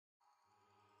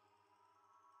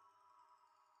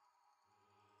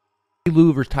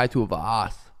Lou versus Tai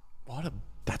Tuivasa.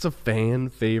 That's a fan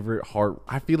favorite heart.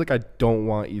 I feel like I don't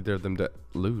want either of them to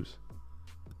lose.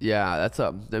 Yeah, that's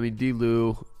up. I mean, D.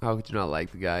 Lou, how could you not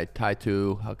like the guy? Tai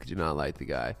Tu, how could you not like the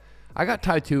guy? I got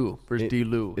Tai Tu versus D.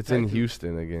 Lou. It's in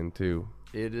Houston again too.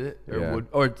 Is it? Yeah.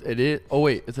 Or it is? Oh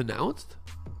wait, it's announced?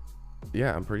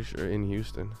 Yeah, I'm pretty sure in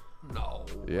Houston. No.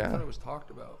 Yeah. I thought it was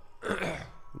talked about.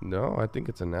 No, I think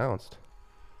it's announced.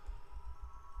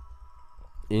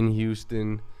 In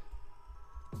Houston,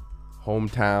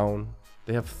 hometown.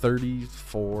 They have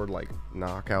 34 like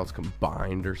knockouts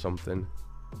combined or something.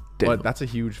 Damn. But that's a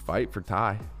huge fight for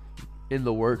Ty. In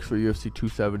the works for UFC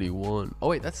 271. Oh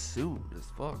wait, that's soon as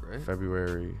fuck, right?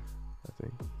 February, I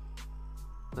think.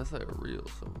 That's like a real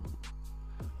something.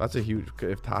 That's a huge.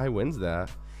 If Ty wins that,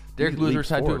 Derrick he Lewis leaps versus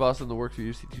Tai forward. Tuivasa in the works for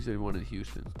UFC 271 in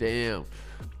Houston. Damn.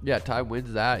 Yeah, Ty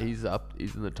wins that. He's up.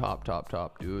 He's in the top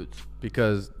dudes.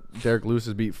 Because Derrick Lewis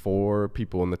has beat 4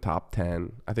 people in the top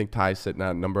 10. I think Ty's sitting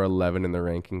at number 11 in the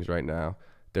rankings right now.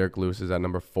 Derrick Lewis is at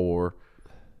number 4.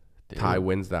 Damn. Ty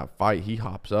wins that fight. He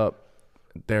hops up.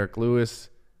 Derrick Lewis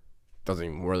doesn't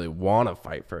even really want to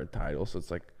fight for a title. So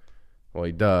it's like, well,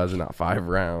 he does, and not 5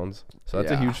 rounds. So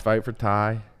that's a huge fight for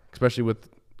Ty, especially with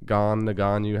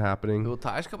Ngannou happening. Well,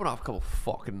 Ty's coming off a couple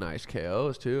fucking nice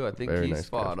KOs too. I think Very he's nice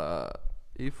fought.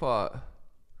 He fought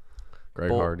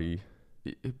Greg Hardy.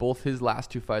 both his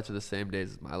last 2 fights are the same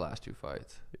days as my last 2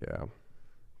 fights. Yeah.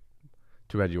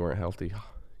 Too bad you weren't healthy.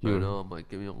 I know. I'm like,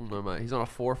 give me he's on a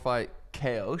 4-fight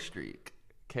KO streak.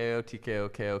 KO,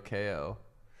 TKO, KO, KO.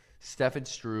 Stefan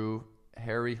Struve,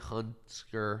 Harry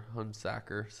Sucker,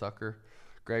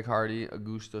 Greg Hardy,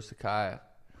 Augusto Sakai.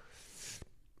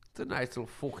 It's a nice little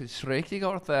fucking streak you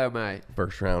got there, mate.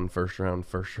 First round.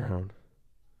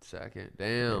 Second.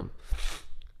 Damn.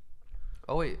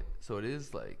 Oh, wait. So it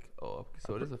is like,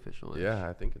 so it is official. Yeah,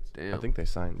 I think it's. Damn. I think they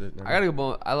signed it. Now. I gotta go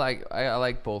both. I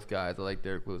like both guys. I like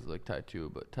Derrick Lewis. I like Tai Tu,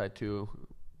 but Tai Tu,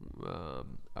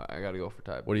 I gotta go for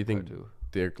Tai. What do you think, Tai Tu.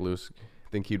 Derrick Lewis?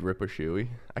 Think he'd rip a shoey?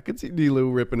 I could see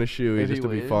D-Lou ripping a shoey If just he to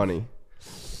be wins? funny,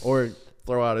 or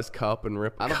throw out his cup and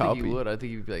rip a I don't cup. think he would. I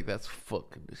think he'd be like, that's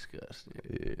fucking disgusting.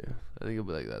 Yeah. I think he'll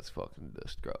be like, that's fucking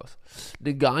just gross.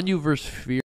 Ngannou versus Fear.